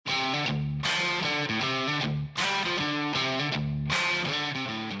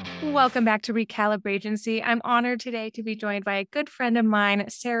Welcome back to Recalibrate Agency. I'm honored today to be joined by a good friend of mine,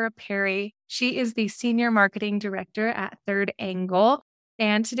 Sarah Perry. She is the Senior Marketing Director at Third Angle.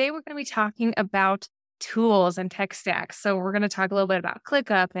 And today we're going to be talking about tools and tech stacks. So we're going to talk a little bit about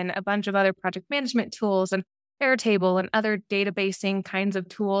ClickUp and a bunch of other project management tools and AirTable and other databasing kinds of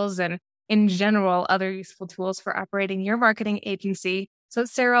tools and in general, other useful tools for operating your marketing agency. So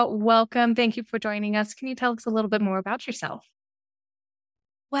Sarah, welcome. Thank you for joining us. Can you tell us a little bit more about yourself?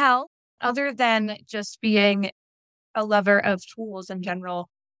 Well, other than just being a lover of tools in general,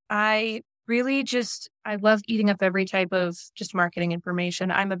 I I love eating up every type of just marketing information.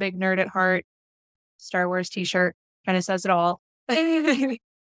 I'm a big nerd at heart. Star Wars t-shirt kind of says it all.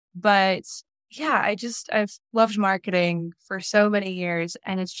 But yeah, I've loved marketing for so many years,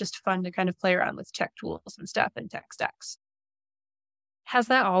 and it's just fun to kind of play around with tech tools and stuff and tech stacks. Has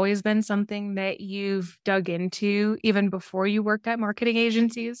that always been something that you've dug into even before you worked at marketing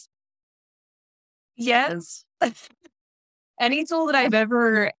agencies? Yes. Any tool that I've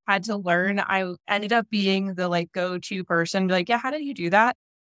ever had to learn, I ended up being the go-to person. Be like, yeah, how did you do that?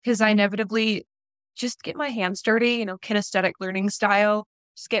 Because I inevitably just get my hands dirty, kinesthetic learning style,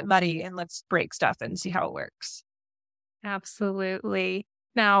 just get muddy and let's break stuff and see how it works. Absolutely.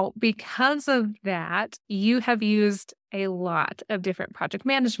 Now, because of that, you have used a lot of different project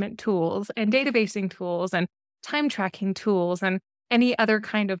management tools and databasing tools and time tracking tools and any other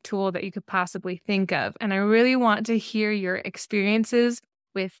kind of tool that you could possibly think of. And I really want to hear your experiences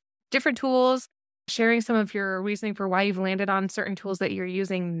with different tools, sharing some of your reasoning for why you've landed on certain tools that you're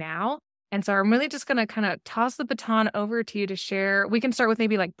using now. And so I'm really just going to kind of toss the baton over to you to share. We can start with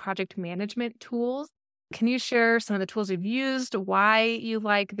maybe like project management tools. Can you share some of the tools you've used, why you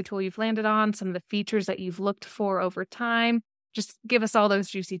like the tool you've landed on, some of the features that you've looked for over time? Just give us all those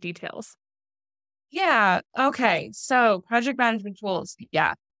juicy details. Yeah. Okay. So project management tools.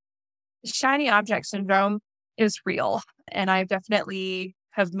 Yeah. Shiny object syndrome is real. And I definitely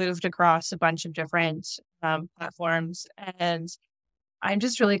have moved across a bunch of different platforms. And I'm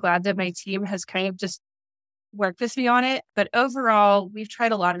just really glad that my team has kind of just worked with me on it. But overall, we've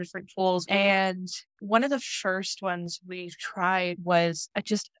tried a lot of different tools. And one of the first ones we tried was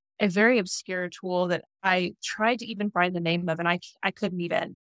just a very obscure tool that I tried to even find the name of, and I couldn't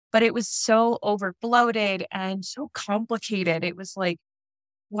even. But it was so over bloated and so complicated. It was like,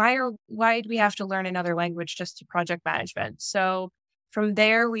 why do we have to learn another language just to project management? So from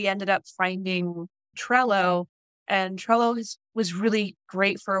there, we ended up finding Trello, and was really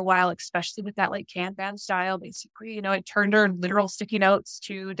great for a while, especially with that Kanban style. Basically, it turned our literal sticky notes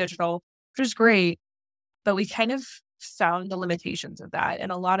to digital, which was great. But we kind of found the limitations of that.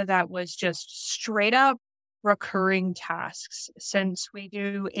 And a lot of that was just straight up recurring tasks. Since we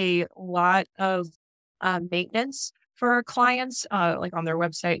do a lot of maintenance for our clients, on their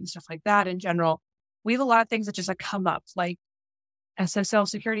website and stuff like that in general, we have a lot of things that just come up, like SSL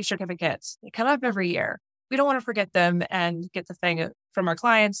security certificates. They come up every year. We don't want to forget them and get the thing from our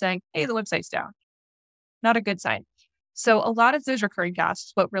clients saying, hey, the website's down. Not a good sign. So a lot of those recurring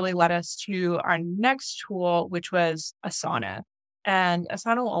tasks, what really led us to our next tool, which was Asana. And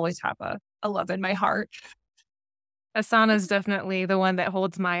Asana will always have a love in my heart. Asana is definitely the one that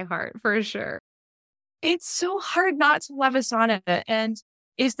holds my heart for sure. It's so hard not to love Asana. And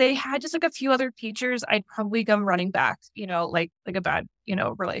if they had just a few other features, I'd probably come running back, like a bad,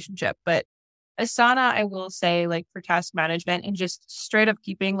 relationship. But Asana, I will say, for task management and just straight up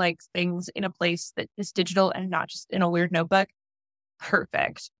keeping things in a place that is digital and not just in a weird notebook,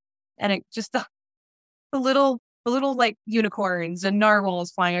 perfect. And it just the little unicorns and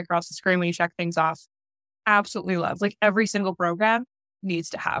narwhals flying across the screen when you check things off, absolutely love. Every single program needs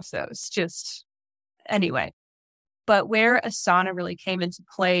to have those. Just anyway. But where Asana really came into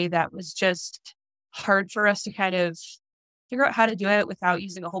play, that was just hard for us to kind of figure out how to do it without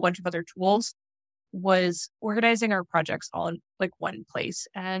using a whole bunch of other tools, was organizing our projects all in one place.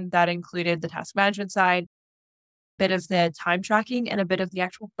 And that included the task management side, a bit of the time tracking, and a bit of the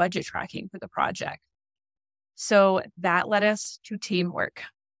actual budget tracking for the project. So that led us to Teamwork.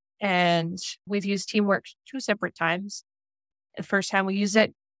 And we've used Teamwork 2 separate times. The first time we used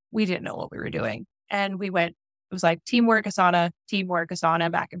it, we didn't know what we were doing. And it was like Teamwork,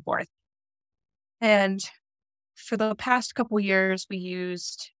 Asana, back and forth. And for the past couple years, we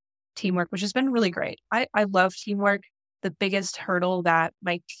used Teamwork, which has been really great. I love Teamwork. The biggest hurdle that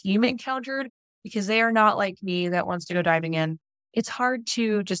my team encountered, because they are not like me that wants to go diving in, it's hard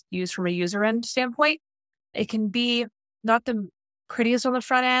to just use from a user end standpoint. It can be not the prettiest on the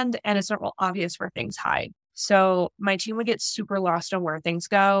front end, and it's not real obvious where things hide. So my team would get super lost on where things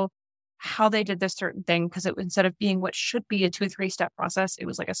go, how they did this certain thing, because it instead of being what should be a 2 or 3 step process, it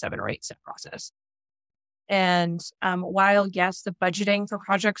was like a 7 or 8 step process. And while yes, the budgeting for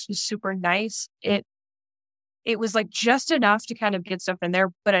projects was super nice, it was like just enough to kind of get stuff in there,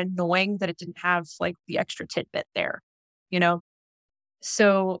 but annoying that it didn't have like the extra tidbit there, you know?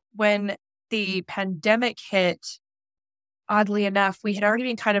 So when the pandemic hit, oddly enough, we had already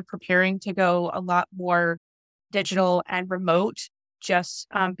been kind of preparing to go a lot more digital and remote just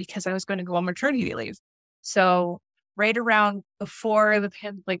because I was going to go on maternity leave. So right around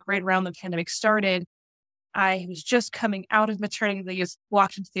right around the pandemic started, I was just coming out of maternity leave,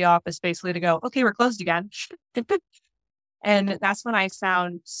 walked into the office basically to go, okay, we're closed again. And that's when I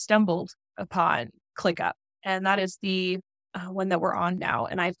stumbled upon ClickUp. And that is the one that we're on now.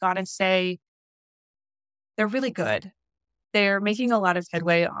 And I've got to say, they're really good. They're making a lot of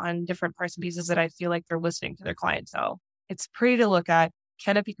headway on different parts and pieces that I feel like they're listening to their clientele. It's pretty to look at.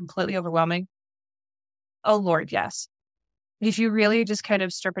 Can it be completely overwhelming? Oh, Lord, yes. If you really just kind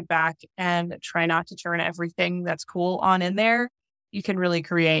of strip it back and try not to turn everything that's cool on in there, you can really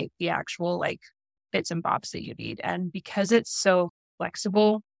create the actual like bits and bobs that you need. And because it's so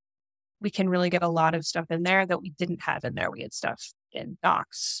flexible, we can really get a lot of stuff in there that we didn't have in there. We had stuff in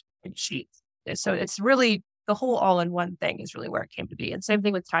docs and sheets. So it's really the whole all-in-one thing is really where it came to be. And same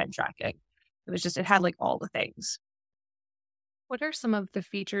thing with time tracking. It had like all the things. What are some of the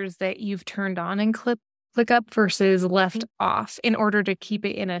features that you've turned on in ClickUp versus left off in order to keep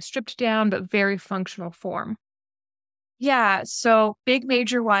it in a stripped down but very functional form? Yeah. So big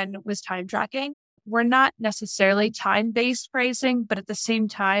major one was time tracking. We're not necessarily time-based pricing, but at the same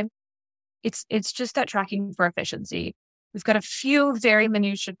time, it's just that tracking for efficiency. We've got a few very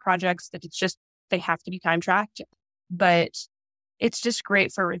minutiae projects that they have to be time tracked, but it's just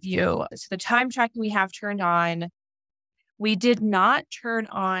great for review. So the time tracking we have turned on. We did not turn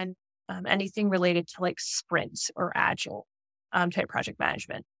on anything related to like sprints or agile type project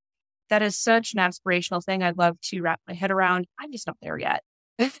management. That is such an aspirational thing I'd love to wrap my head around. I'm just not there yet.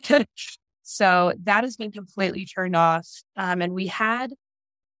 So that has been completely turned off. And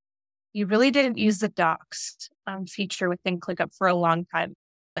you really didn't use the docs feature within ClickUp for a long time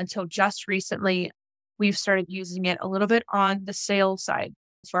until just recently. We've started using it a little bit on the sales side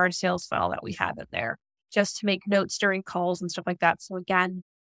for our sales funnel that we have in there, just to make notes during calls and stuff like that. So again,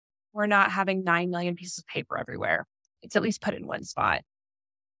 we're not having 9 million pieces of paper everywhere. It's at least put in one spot.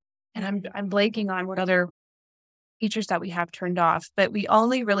 And I'm blanking on what other features that we have turned off, but we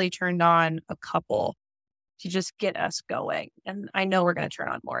only really turned on a couple to just get us going. And I know we're going to turn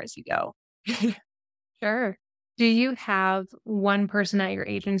on more as you go. Sure. Do you have one person at your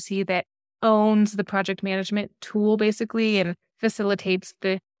agency that owns the project management tool basically and facilitates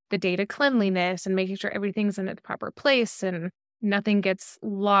the data cleanliness and making sure everything's in its proper place and nothing gets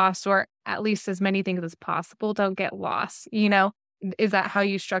lost, or at least as many things as possible don't get lost? Is that how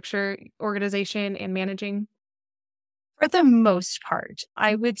you structure organization and managing? For the most part,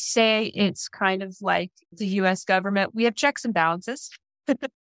 I would say it's kind of like the US government. We have checks and balances.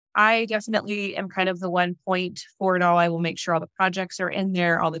 I definitely am kind of the one point for it all. I will make sure all the projects are in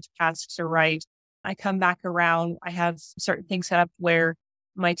there, all the tasks are right. I come back around. I have certain things set up where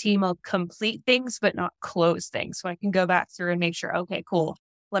my team will complete things, but not close things. So I can go back through and make sure, okay, cool.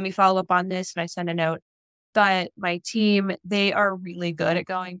 Let me follow up on this. And I send a note. But my team, they are really good at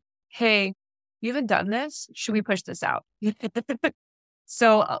going, hey, you haven't done this. Should we push this out?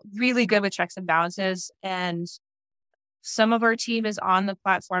 So really good with checks and balances. And some of our team is on the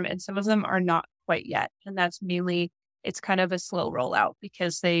platform and some of them are not quite yet. And that's mainly, it's kind of a slow rollout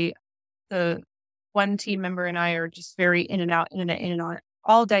because the one team member and I are just very in and out, in and out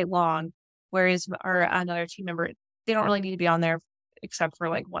all day long. Whereas another team member, they don't really need to be on there except for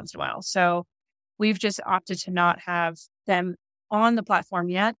like once in a while. So we've just opted to not have them on the platform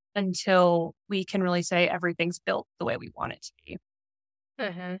yet until we can really say everything's built the way we want it to be.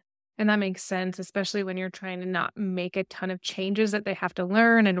 Uh-huh. And that makes sense, especially when you're trying to not make a ton of changes that they have to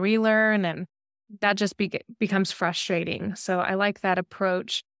learn and relearn. And that just becomes frustrating. So I like that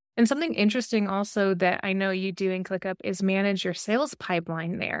approach. And something interesting also that I know you do in ClickUp is manage your sales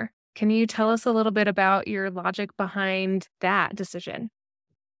pipeline there. Can you tell us a little bit about your logic behind that decision?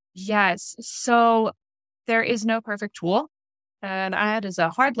 Yes. So there is no perfect tool. And that is a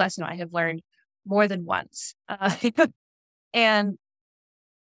hard lesson I have learned more than once. And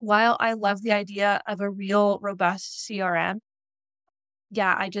while I love the idea of a real robust CRM,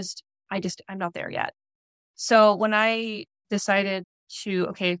 yeah, I'm not there yet. So when I decided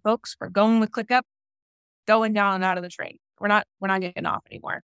okay, folks, we're going with ClickUp, going down and out of the train. We're not getting off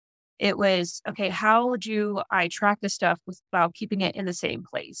anymore. it was, okay, how do I track this stuff without keeping it in the same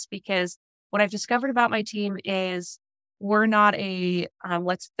place? Because what I've discovered about my team is we're not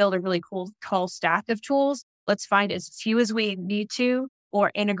let's build a really cool tall stack of tools. Let's find as few as we need to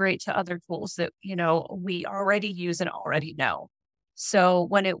or integrate to other tools that, we already use and already know. So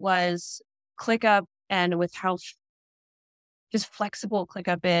when it was ClickUp and with how just flexible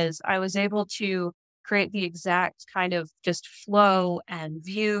ClickUp is, I was able to create the exact kind of just flow and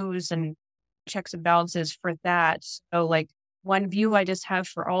views and checks and balances for that. So like one view I just have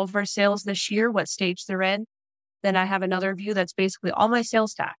for all of our sales this year, what stage they're in. Then I have another view that's basically all my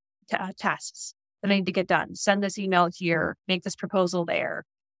sales tasks that I need to get done. Send this email here, make this proposal there.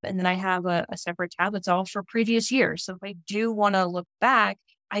 And then I have a separate tab that's all for previous years. So if I do want to look back,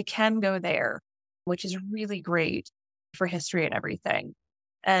 I can go there, which is really great for history and everything.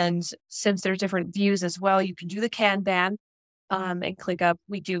 And since there's different views as well, you can do the Kanban and ClickUp.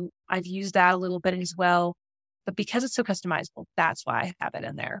 I've used that a little bit as well. But because it's so customizable, that's why I have it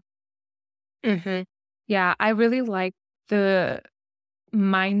in there. Mm-hmm. Yeah, I really like the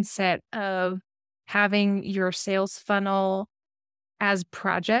mindset of having your sales funnel as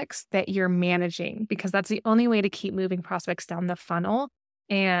projects that you're managing, because that's the only way to keep moving prospects down the funnel.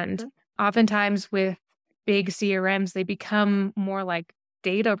 And oftentimes with big CRMs, they become more like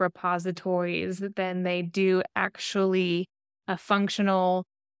data repositories than they do actually a functional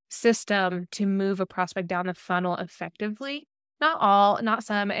system to move a prospect down the funnel effectively. Not all, not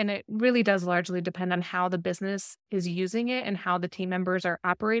some, and it really does largely depend on how the business is using it and how the team members are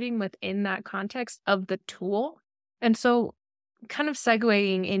operating within that context of the tool. And so kind of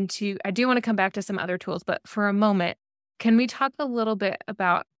segueing into, I do want to come back to some other tools, but for a moment, can we talk a little bit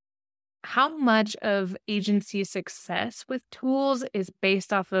about how much of agency success with tools is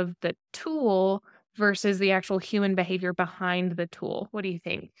based off of the tool versus the actual human behavior behind the tool? What do you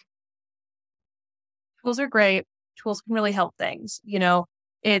think? Tools are great. Tools can really help things.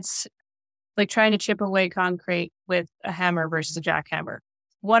 It's like trying to chip away concrete with a hammer versus a jackhammer.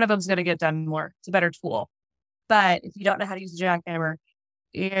 One of them's going to get done more. It's a better tool. But if you don't know how to use a jackhammer,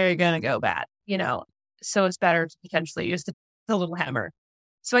 you're going to go bad. So it's better to potentially use the little hammer.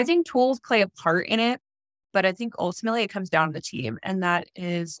 So I think tools play a part in it, but I think ultimately it comes down to the team. And that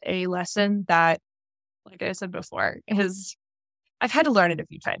is a lesson that, like I said before, I've had to learn it a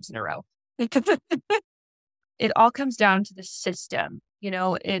few times in a row. It all comes down to the system.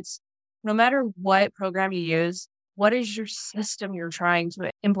 It's no matter what program you use, what is your system you're trying to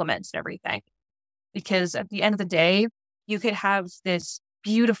implement and everything? Because at the end of the day, you could have this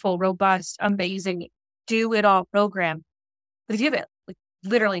beautiful, robust, amazing, do it all program. But if you have like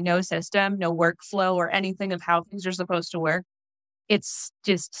literally no system, no workflow or anything of how things are supposed to work, it's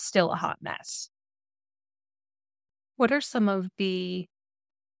just still a hot mess. What are some of the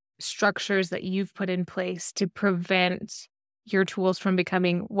structures that you've put in place to prevent your tools from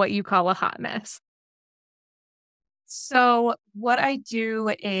becoming what you call a hot mess? So what I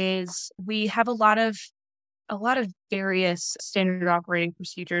do is we have a lot of various standard operating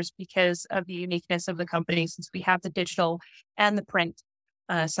procedures because of the uniqueness of the company, since we have the digital and the print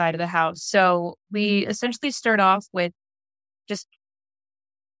side of the house. So we essentially start off with just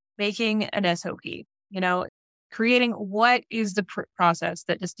making an SOP, creating what is the process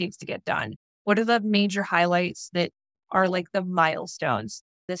that just needs to get done. What are the major highlights that are like the milestones?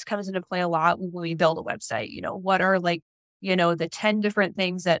 This comes into play a lot when we build a website. What are the 10 different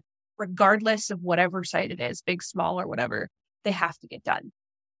things that, regardless of whatever site it is, big, small, or whatever, they have to get done.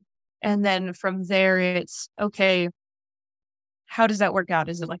 And then from there, it's okay, how does that work out?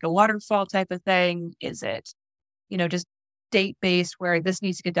 Is it like a waterfall type of thing? Is it, just date based where this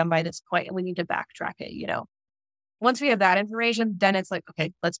needs to get done by this point and we need to backtrack it? Once we have that information, then it's like,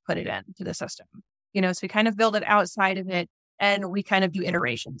 okay, let's put it into the system. So we kind of build it outside of it and we kind of do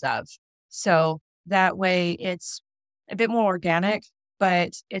iterations of. So that way it's a bit more organic,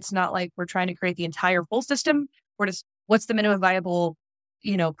 but it's not like we're trying to create the entire full system. We're just, what's the minimum viable,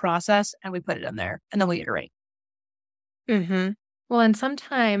 process? And we put it in there and then we iterate. Mm-hmm. Well, and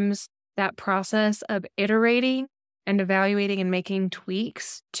sometimes that process of iterating and evaluating and making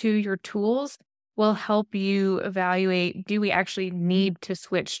tweaks to your tools will help you evaluate, do we actually need to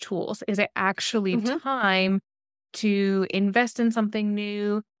switch tools? Is it actually time to invest in something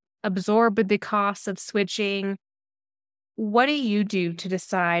new, absorb the costs of switching? What do you do to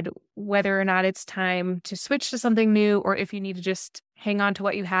decide whether or not it's time to switch to something new, or if you need to just hang on to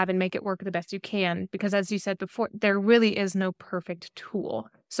what you have and make it work the best you can? Because as you said before, there really is no perfect tool.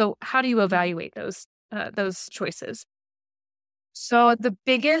 So how do you evaluate those choices? So the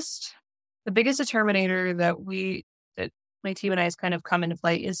biggest determinator that my team and I has kind of come into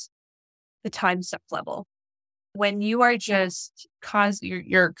play is the time suck level. When you are just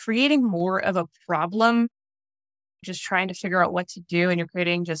you're creating more of a problem, just trying to figure out what to do, and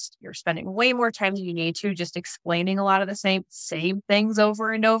you're spending way more time than you need to just explaining a lot of the same things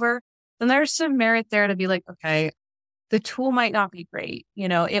over and over, then there's some merit there to be like, okay, the tool might not be great.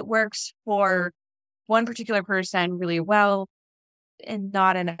 It works for one particular person really well and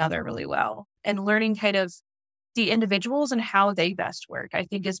not another really well. And learning kind of the individuals and how they best work, I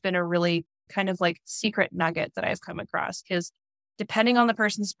think has been a really kind of like secret nugget that I've come across, because depending on the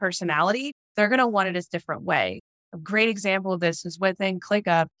person's personality, they're going to want it a different way. A great example of this is within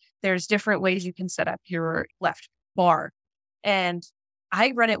ClickUp, there's different ways you can set up your left bar. And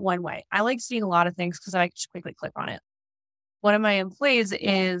I run it one way. I like seeing a lot of things because I just quickly click on it. One of my employees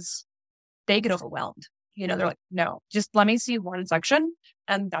they get overwhelmed. They're like, no, just let me see one section.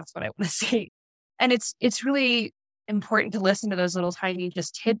 And that's what I want to see. And it's really important to listen to those little tiny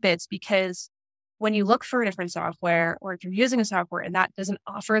just tidbits, because when you look for a different software, or if you're using a software and that doesn't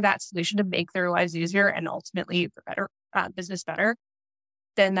offer that solution to make their lives easier and ultimately for better business better,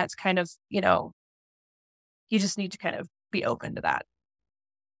 then that's kind of, you just need to kind of be open to that.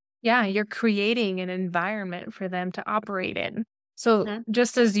 Yeah, you're creating an environment for them to operate in. So Mhm.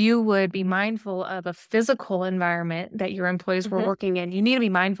 just as you would be mindful of a physical environment that your employees were Mhm. working in, you need to be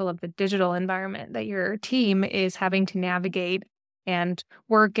mindful of the digital environment that your team is having to navigate and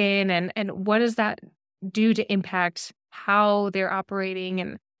work in. And what does that do to impact how they're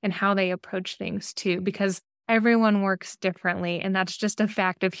operating and how they approach things too? Because everyone works differently, and that's just a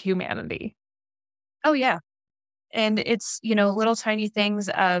fact of humanity. Oh, yeah. And it's, little tiny things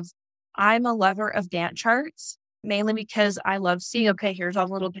of, I'm a lover of Gantt charts, mainly because I love seeing, okay, here's all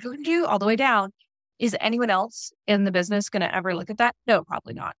the little do all the way down. Is anyone else in the business going to ever look at that? No,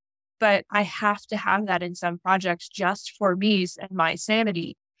 probably not. But I have to have that in some projects just for me and my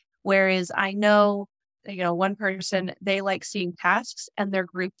sanity. Whereas I know, one person, they like seeing tasks and they're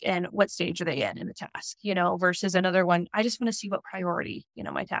grouped in what stage are they in the task, versus another one, I just want to see what priority,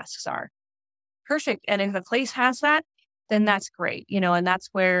 my tasks are. Perfect. And if a place has that, then that's great, and that's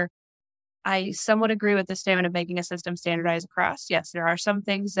where I somewhat agree with the statement of making a system standardized across. Yes, there are some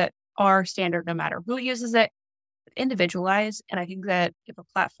things that are standard no matter who uses it, individualized. And I think that if a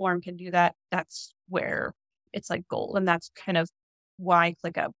platform can do that, that's where it's like gold. And that's kind of why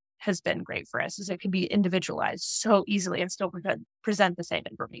ClickUp has been great for us, is it can be individualized so easily and still present the same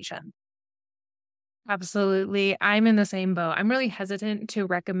information. Absolutely. I'm in the same boat. I'm really hesitant to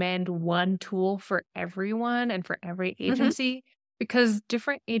recommend one tool for everyone and for every Hmm. agency, because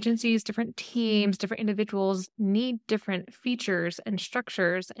different agencies, different teams, different individuals need different features and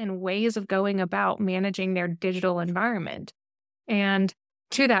structures and ways of going about managing their digital environment. And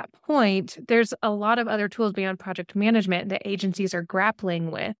to that point, there's a lot of other tools beyond project management that agencies are grappling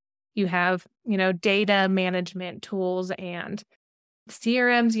with. You have, data management tools and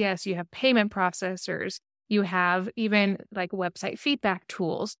CRMs, yes, you have payment processors, you have even like website feedback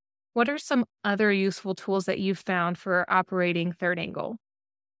tools. What are some other useful tools that you've found for operating Third Angle?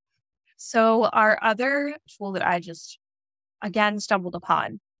 So our other tool that I just, again, stumbled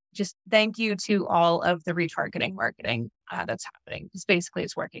upon, just thank you to all of the retargeting marketing that's happening, because basically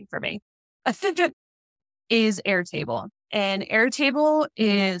it's working for me, is Airtable. And Airtable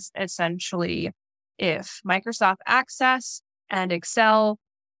is essentially if Microsoft Access and Excel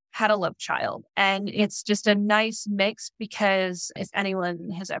had a love child. And it's just a nice mix, because if anyone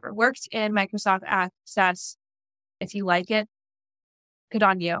has ever worked in Microsoft Access, if you like it, good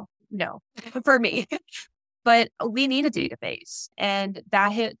on you. No, for me. But we need a database. And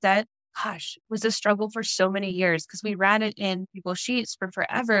that, gosh, was a struggle for so many years, because we ran it in Google Sheets for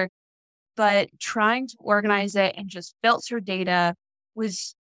forever. But trying to organize it and just filter data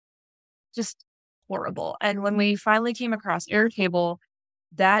was just horrible. And when we finally came across Airtable,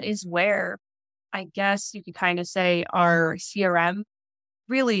 that is where I guess you could kind of say our CRM,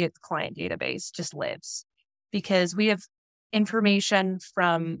 really its client database, just lives, because we have information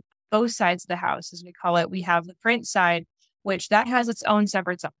from both sides of the house, as we call it. We have the print side, which that has its own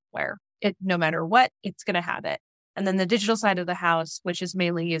separate software. No matter what, it's going to have it. And then the digital side of the house, which is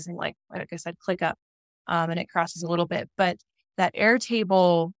mainly using, like I said, ClickUp, and it crosses a little bit. But that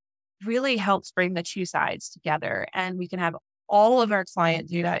Airtable really helps bring the two sides together. And we can have all of our client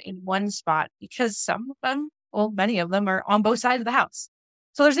data in one spot, because some of them, well, many of them are on both sides of the house.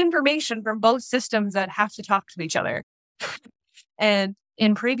 So there's information from both systems that have to talk to each other. And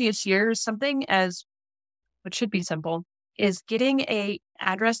in previous years, something as what should be simple is getting a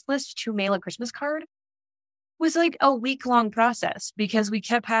address list to mail a Christmas card was like a week-long process, because we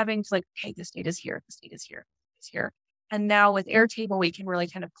kept having to like, okay, this data's here, this data's here, this here. And now with Airtable, we can really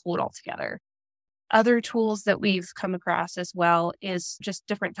kind of pull it all together. Other tools that we've come across as well is just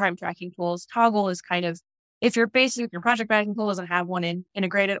different time tracking tools. Toggle is kind of, if your project management tool doesn't have one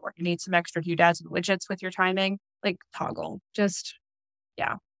integrated, or you need some extra doodads and widgets with your timing, like Toggle. Just,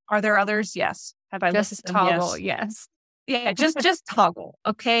 yeah. Are there others? Yes. Have I listed Just them? Toggle, Yes. yes. Yeah, just Toggle.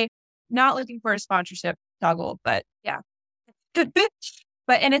 Okay. Not looking for a sponsorship, Toggle, but yeah.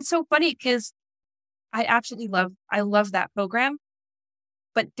 And it's so funny because I love that program.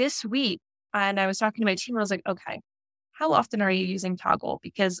 But this week, and I was talking to my team, I was like, okay, how often are you using Toggle?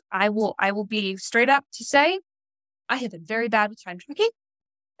 Because I will be straight up to say, I have been very bad with time tracking.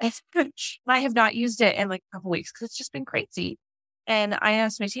 And I have not used it in like a couple weeks because it's just been crazy. And I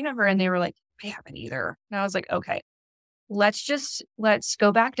asked my team member and they were like, I haven't either. And I was like, okay, let's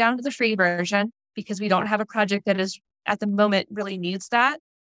go back down to the free version because we don't have a project that is at the moment really needs that.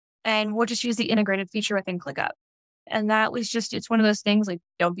 And we'll just use the integrated feature within ClickUp. And that was just, it's one of those things like,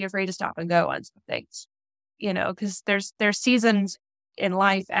 don't be afraid to stop and go on some things, because there's seasons in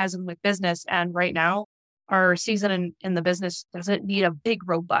life as in with business. And right now, our season in the business doesn't need a big,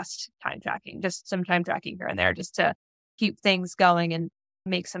 robust time tracking, just some time tracking here and there just to keep things going and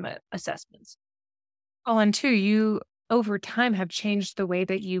make some assessments. Oh, and two, you over time have changed the way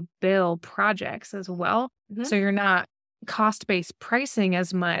that you bill projects as well. Mm-hmm. So you're not cost-based pricing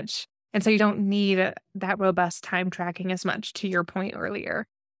as much. And so you don't need that robust time tracking as much, to your point earlier.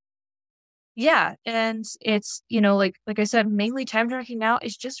 Yeah. And it's, like I said, mainly time tracking now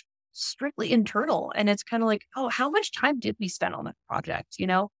is just strictly internal. And it's kind of like, oh, how much time did we spend on that project?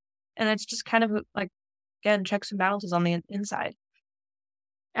 And it's just kind of like, again, checks and balances on the inside.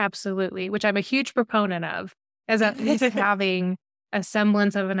 Absolutely. Which I'm a huge proponent of, as at least having a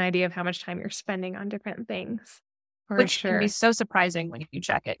semblance of an idea of how much time you're spending on different things. Which can be so surprising when you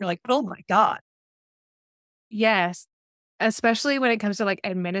check it. You're like, oh my God. Yes. Especially when it comes to like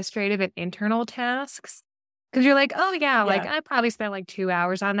administrative and internal tasks. Because you're like, oh yeah, like I probably spent like 2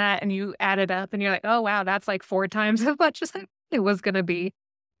 hours on that. And you add it up and you're like, oh wow, that's like 4 times as much as it was going to be.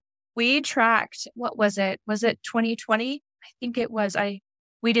 We tracked, what was it? Was it 2020? I think it was.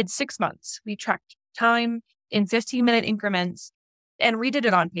 We did 6 months. We tracked time in 15-minute increments. And we did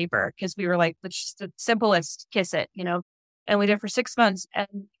it on paper because we were like, let's just the simplest kiss it, and we did it for 6 months.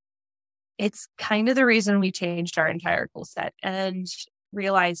 And it's kind of the reason we changed our entire tool set and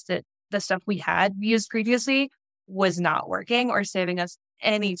realized that the stuff we had used previously was not working or saving us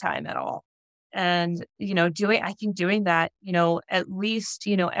any time at all. And, doing that, at least,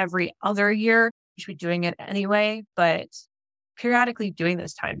 every other year, you should be doing it anyway, but periodically doing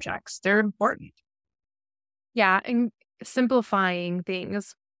those time checks, they're important. Yeah. And simplifying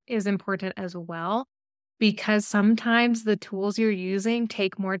things is important as well, because sometimes the tools you're using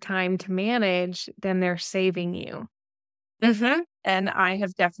take more time to manage than they're saving you. Mm-hmm. And I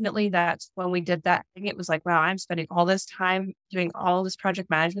have definitely, that's when we did that thing. It was like, wow, I'm spending all this time doing all this project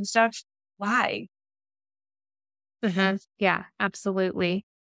management stuff. Why? Mm-hmm. Yeah, absolutely.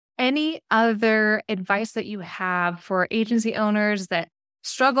 Any other advice that you have for agency owners that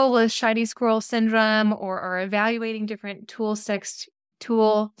struggle with shiny squirrel syndrome or are evaluating different tool stacks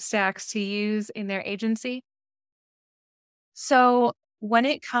to use in their agency? So when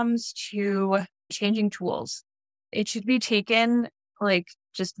it comes to changing tools, it should be taken like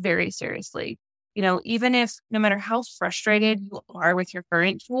just very seriously. Even if no matter how frustrated you are with your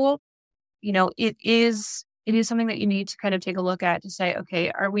current tool, it is something that you need to kind of take a look at to say,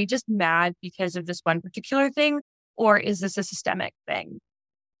 okay, are we just mad because of this one particular thing? Or is this a systemic thing?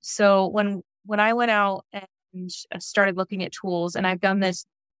 So when I went out and started looking at tools, and I've done this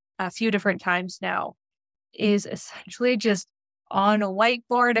a few different times now, is essentially just on a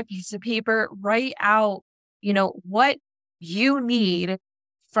whiteboard, a piece of paper, write out, what you need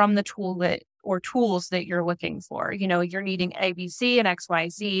from the tool or tools that you're looking for. You're needing ABC and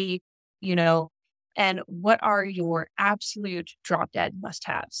XYZ, and what are your absolute drop dead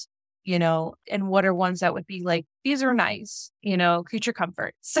must-haves, and what are ones that would be like, these are nice, creature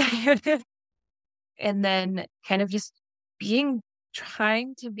comforts. And then kind of just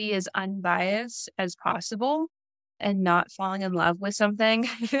trying to be as unbiased as possible and not falling in love with something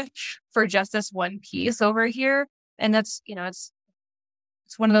for just this one piece over here. And that's, it's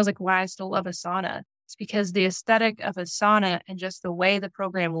one of those like why I still love Asana. It's because the aesthetic of Asana and just the way the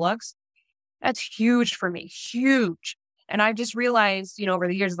program looks, that's huge for me, huge. And I've just realized, over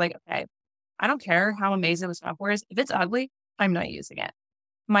the years, like, okay, I don't care how amazing the software is. If it's ugly, I'm not using it.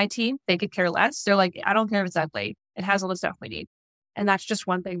 My team, they could care less. They're like, I don't care if it's ugly. It has all the stuff we need. And that's just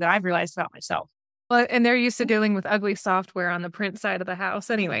one thing that I've realized about myself. Well, and they're used to dealing with ugly software on the print side of the house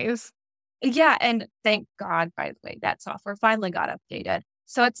anyways. Yeah. And thank God, by the way, that software finally got updated.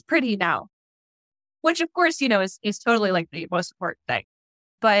 So it's pretty now, which of course, is totally like the most important thing.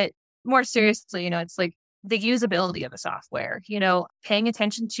 But more seriously, it's like the usability of the software, paying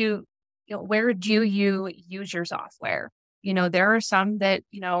attention to, where do you use your software? There are some that,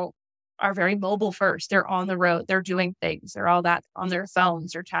 are very mobile first. They're on the road, they're doing things, they're all that on their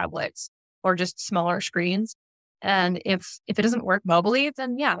phones or tablets or just smaller screens. And if it doesn't work mobily,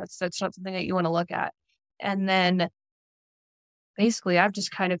 then yeah, that's not something that you want to look at. And then basically I've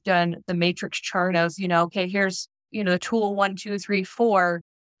just kind of done the matrix chart of, okay, here's, the tool 1, 2, 3, 4.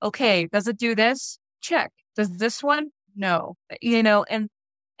 Okay, does it do this? Check. Does this one? No. And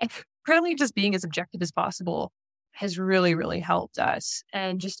really just being as objective as possible has really, really helped us.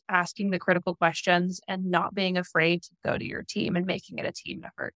 And just asking the critical questions and not being afraid to go to your team and making it a team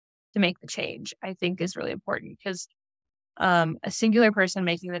effort to make the change, I think is really important because a singular person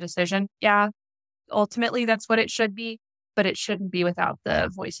making the decision, yeah, ultimately that's what it should be, but it shouldn't be without the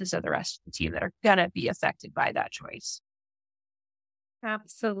voices of the rest of the team that are going to be affected by that choice.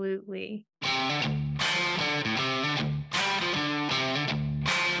 Absolutely.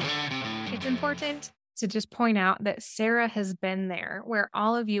 It's important to just point out that Sarah has been there where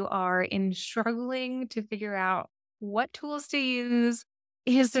all of you are in struggling to figure out what tools to use.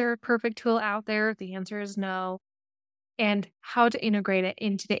 Is there a perfect tool out there? The answer is no. And how to integrate it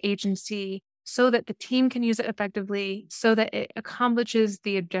into the agency so that the team can use it effectively, so that it accomplishes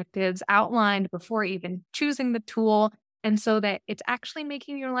the objectives outlined before even choosing the tool, and so that it's actually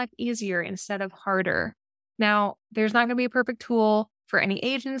making your life easier instead of harder. Now, there's not going to be a perfect tool for any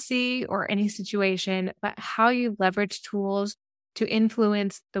agency or any situation, but how you leverage tools to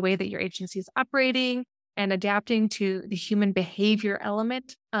influence the way that your agency is operating and adapting to the human behavior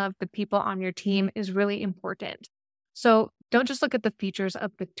element of the people on your team is really important. So don't just look at the features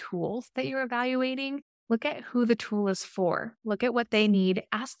of the tools that you're evaluating. Look at who the tool is for. Look at what they need.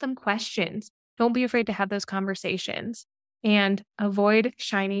 Ask them questions. Don't be afraid to have those conversations and avoid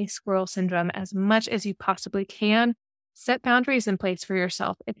shiny squirrel syndrome as much as you possibly can. Set boundaries in place for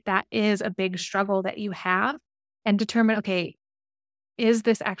yourself if that is a big struggle that you have and determine, okay, is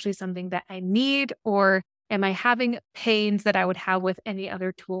this actually something that I need or am I having pains that I would have with any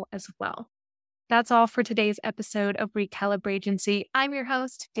other tool as well? That's all for today's episode of Recalibrate Agency. I'm your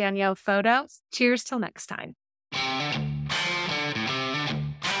host, Danielle Photos. Cheers till next time.